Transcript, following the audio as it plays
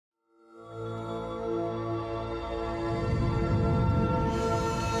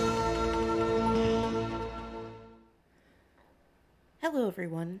Hello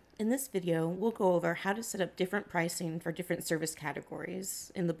everyone. In this video, we'll go over how to set up different pricing for different service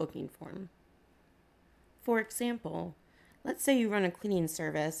categories in the booking form. For example, let's say you run a cleaning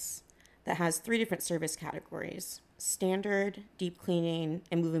service that has 3 different service categories: standard, deep cleaning,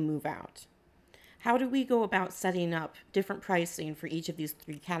 and move in move out. How do we go about setting up different pricing for each of these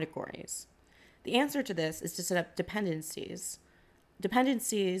 3 categories? The answer to this is to set up dependencies.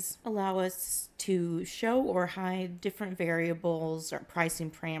 Dependencies allow us to show or hide different variables or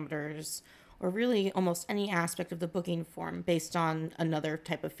pricing parameters, or really almost any aspect of the booking form based on another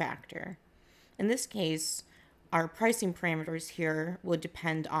type of factor. In this case, our pricing parameters here would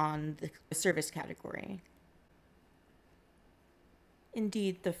depend on the service category.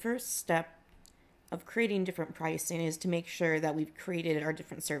 Indeed, the first step of creating different pricing is to make sure that we've created our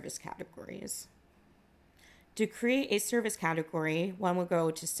different service categories. To create a service category, one will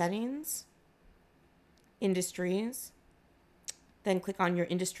go to Settings, Industries, then click on your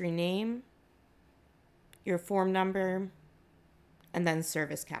industry name, your form number, and then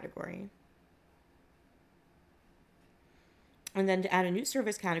Service Category. And then to add a new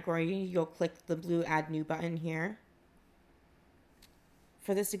service category, you'll click the blue Add New button here.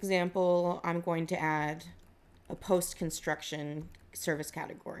 For this example, I'm going to add a post-construction service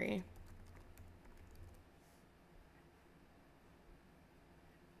category.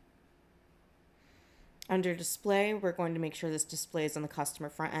 Under display, we're going to make sure this displays on the customer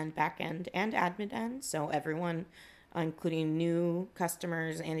front end, back end, and admin end, so everyone, including new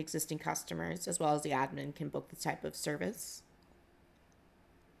customers and existing customers, as well as the admin, can book this type of service.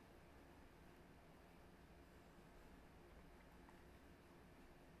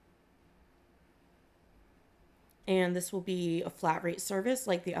 And this will be a flat rate service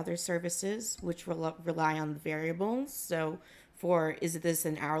like the other services, which will rely on the variables. So for is this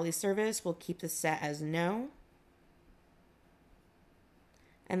an hourly service, we'll keep this set as no.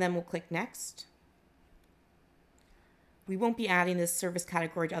 And then we'll click next. We won't be adding this service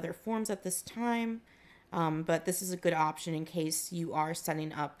category to other forms at this time, but this is a good option in case you are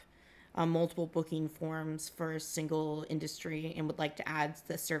setting up multiple booking forms for a single industry and would like to add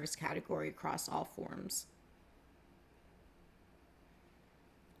the service category across all forms.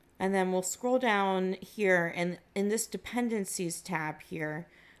 And then we'll scroll down here, and in this Dependencies tab here,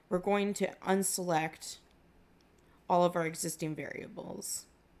 we're going to unselect all of our existing variables.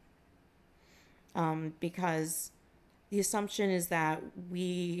 Because the assumption is that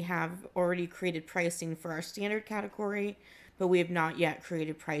we have already created pricing for our standard category, but we have not yet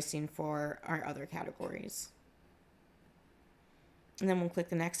created pricing for our other categories. And then we'll click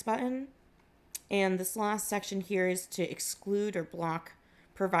the next button. And this last section here is to exclude or block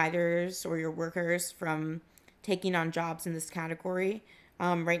providers or your workers from taking on jobs in this category.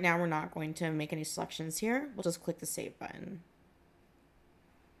 Right now we're not going to make any selections here. We'll just click the Save button.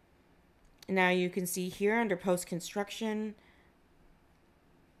 And now you can see here under post-construction,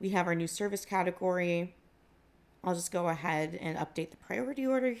 we have our new service category. I'll just go ahead and update the priority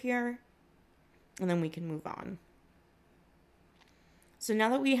order here, and then we can move on. So now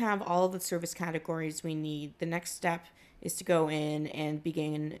that we have all of the service categories we need, the next step is to go in and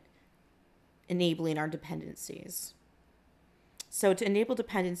begin enabling our dependencies. So to enable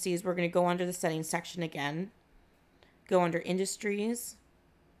dependencies, we're going to go under the settings section again, go under industries,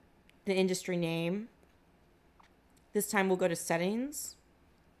 the industry name. This time we'll go to settings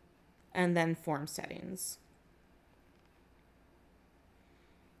and then form settings.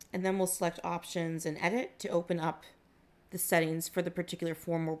 And then we'll select options and edit to open up the settings for the particular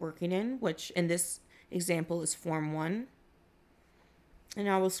form we're working in, which in this example is Form 1. And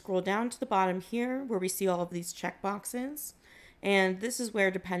now we'll scroll down to the bottom here where we see all of these checkboxes, and this is where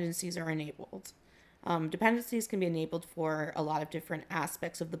dependencies are enabled. Dependencies can be enabled for a lot of different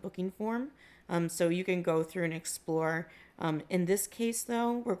aspects of the booking form, so you can go through and explore. In this case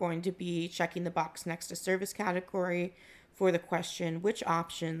though, we're going to be checking the box next to service category for the question, which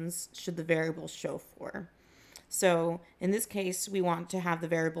options should the variables show for? So in this case, we want to have the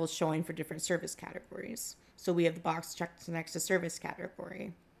variables showing for different service categories. So we have the box checked next to service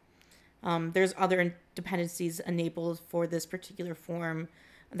category. There's other dependencies enabled for this particular form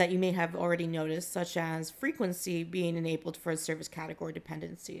that you may have already noticed, such as frequency being enabled for service category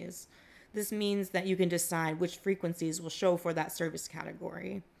dependencies. This means that you can decide which frequencies will show for that service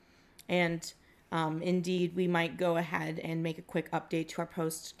category. And indeed, we might go ahead and make a quick update to our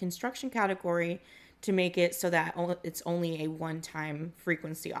post-construction category to make it so that it's only a one-time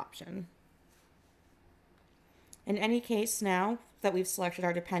frequency option. In any case, now that we've selected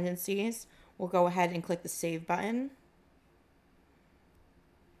our dependencies, we'll go ahead and click the Save button.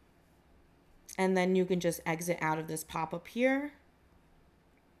 And then you can just exit out of this pop-up here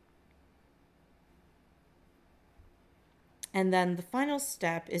And then the final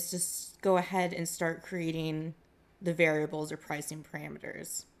step is to go ahead and start creating the variables or pricing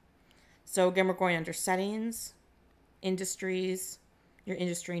parameters. So again, we're going under settings, industries, your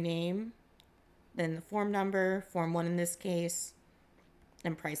industry name, then the form number, form 1 in this case,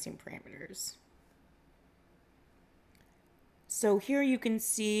 and pricing parameters. So here you can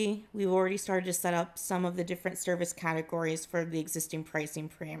see we've already started to set up some of the different service categories for the existing pricing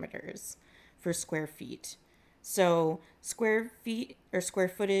parameters for square feet. So square feet or square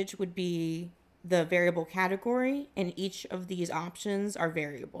footage would be the variable category, and each of these options are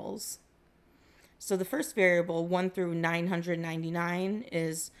variables. So the first variable, 1 through 999,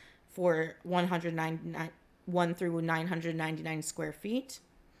 is for 1 through 999 square feet.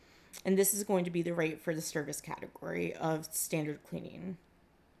 And this is going to be the rate for the service category of standard cleaning.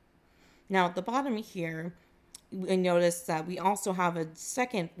 Now at the bottom here, we notice that we also have a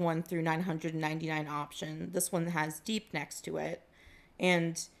second 1 through 999 option. This one has deep next to it.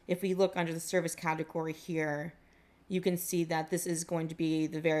 And if we look under the service category here, you can see that this is going to be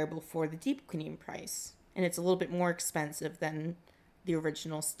the variable for the deep cleaning price. And it's a little bit more expensive than the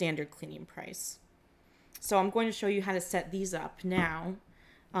original standard cleaning price. So I'm going to show you how to set these up now.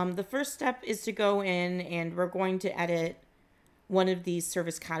 The first step is to go in and we're going to edit one of these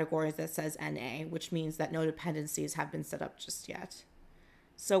service categories that says NA, which means that no dependencies have been set up just yet.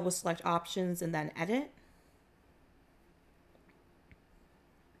 So we'll select options and then edit.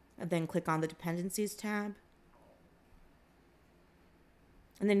 And then click on the dependencies tab.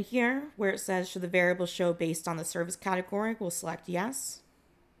 And then here, where it says should the variable show based on the service category, we'll select yes.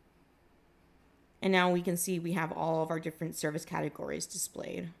 And now we can see we have all of our different service categories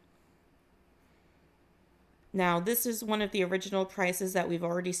displayed. Now this is one of the original prices that we've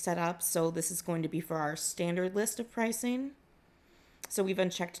already set up, so this is going to be for our standard list of pricing. So we've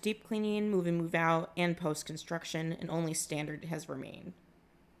unchecked deep cleaning, move in, move out, and post-construction, and only standard has remained.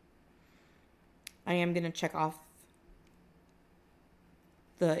 I am going to check off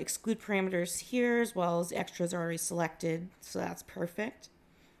the exclude parameters here, as well as the extras are already selected, so that's perfect.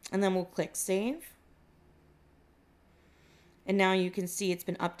 And then we'll click save. And now you can see it's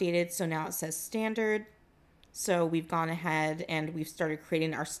been updated, so now it says standard. So we've gone ahead and we've started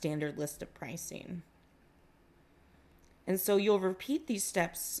creating our standard list of pricing. And so you'll repeat these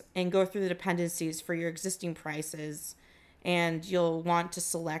steps and go through the dependencies for your existing prices, and you'll want to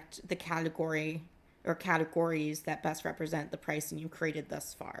select the category or categories that best represent the pricing you've created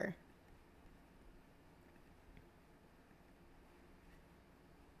thus far.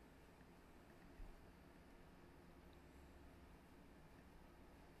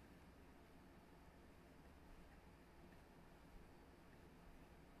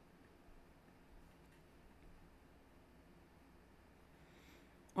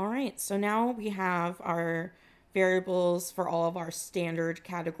 All right, so now we have our variables for all of our standard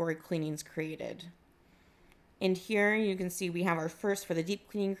category cleanings created. And here you can see we have our first for the deep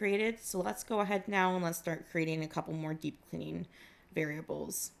cleaning created. So let's go ahead now and let's start creating a couple more deep cleaning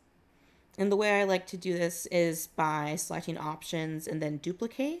variables. And the way I like to do this is by selecting options and then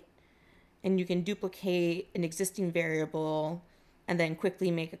duplicate. And you can duplicate an existing variable and then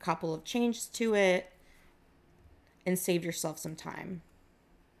quickly make a couple of changes to it and save yourself some time.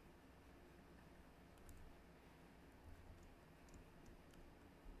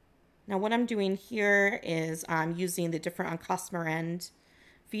 Now what I'm doing here is I'm using the different on customer end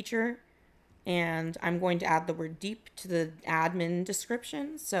feature, and I'm going to add the word deep to the admin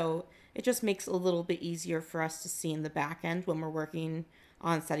description. So it just makes it a little bit easier for us to see in the back end when we're working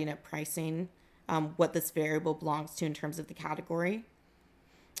on setting up pricing, what this variable belongs to in terms of the category.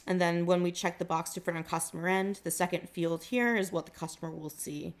 And then when we check the box different on customer end, the second field here is what the customer will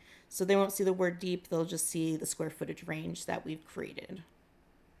see. So they won't see the word deep, they'll just see the square footage range that we've created.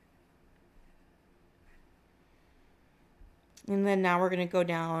 And then now we're going to go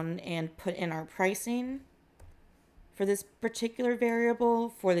down and put in our pricing for this particular variable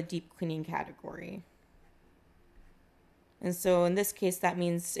for the deep cleaning category. And so in this case, that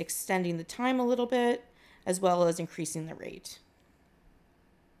means extending the time a little bit as well as increasing the rate.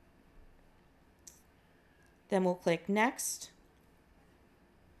 Then we'll click next.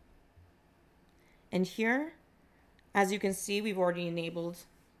 And here, as you can see, we've already enabled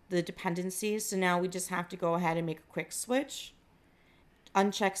the dependencies. So now we just have to go ahead and make a quick switch,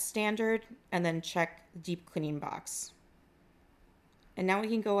 uncheck standard, and then check the deep cleaning box. And now we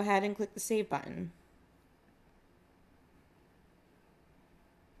can go ahead and click the save button.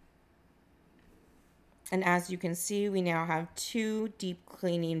 And as you can see, we now have 2 deep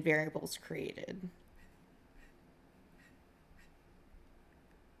cleaning variables created.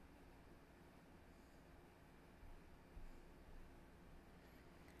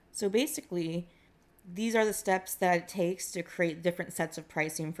 So basically, these are the steps that it takes to create different sets of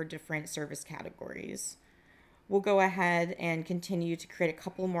pricing for different service categories. We'll go ahead and continue to create a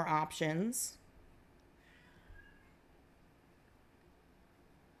couple more options.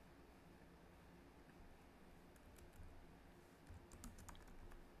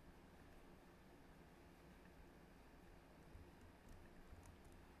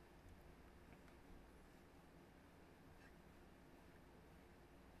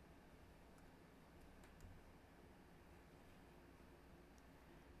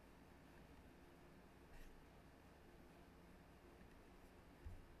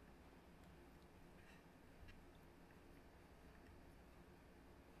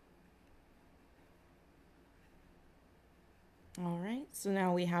 All right, so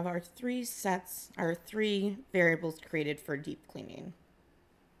now we have our three variables created for deep cleaning.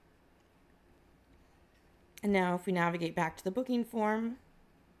 And now if we navigate back to the booking form,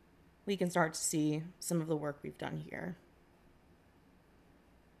 we can start to see some of the work we've done here.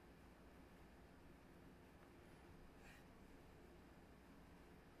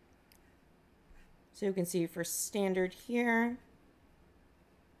 So you can see for standard here,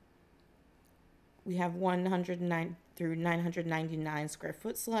 we have 109 through 999 square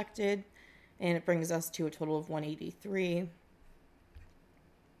foot selected, and it brings us to a total of 183.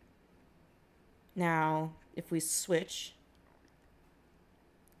 Now, if we switch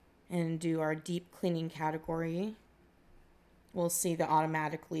and do our deep cleaning category, we'll see that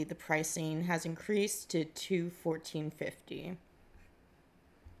automatically the pricing has increased to $214.50.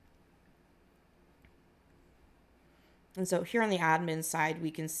 And so here on the admin side,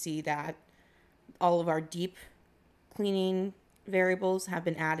 we can see that all of our deep cleaning variables have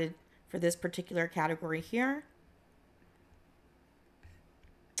been added for this particular category here.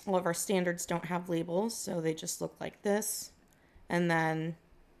 All of our standards don't have labels, so they just look like this. And then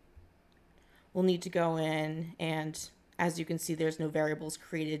we'll need to go in, and as you can see, there's no variables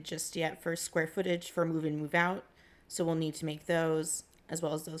created just yet for square footage for move in, move out. So we'll need to make those as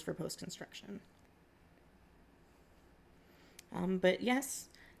well as those for post-construction. But yes,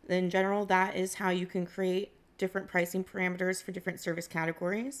 in general, that is how you can create different pricing parameters for different service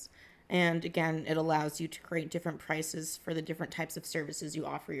categories. And again, it allows you to create different prices for the different types of services you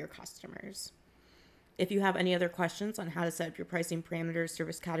offer your customers. If you have any other questions on how to set up your pricing parameters,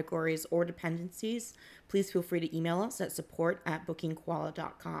 service categories, or dependencies, please feel free to email us at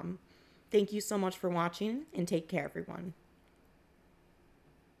support@bookingkoala.com. Thank you so much for watching, and take care, everyone.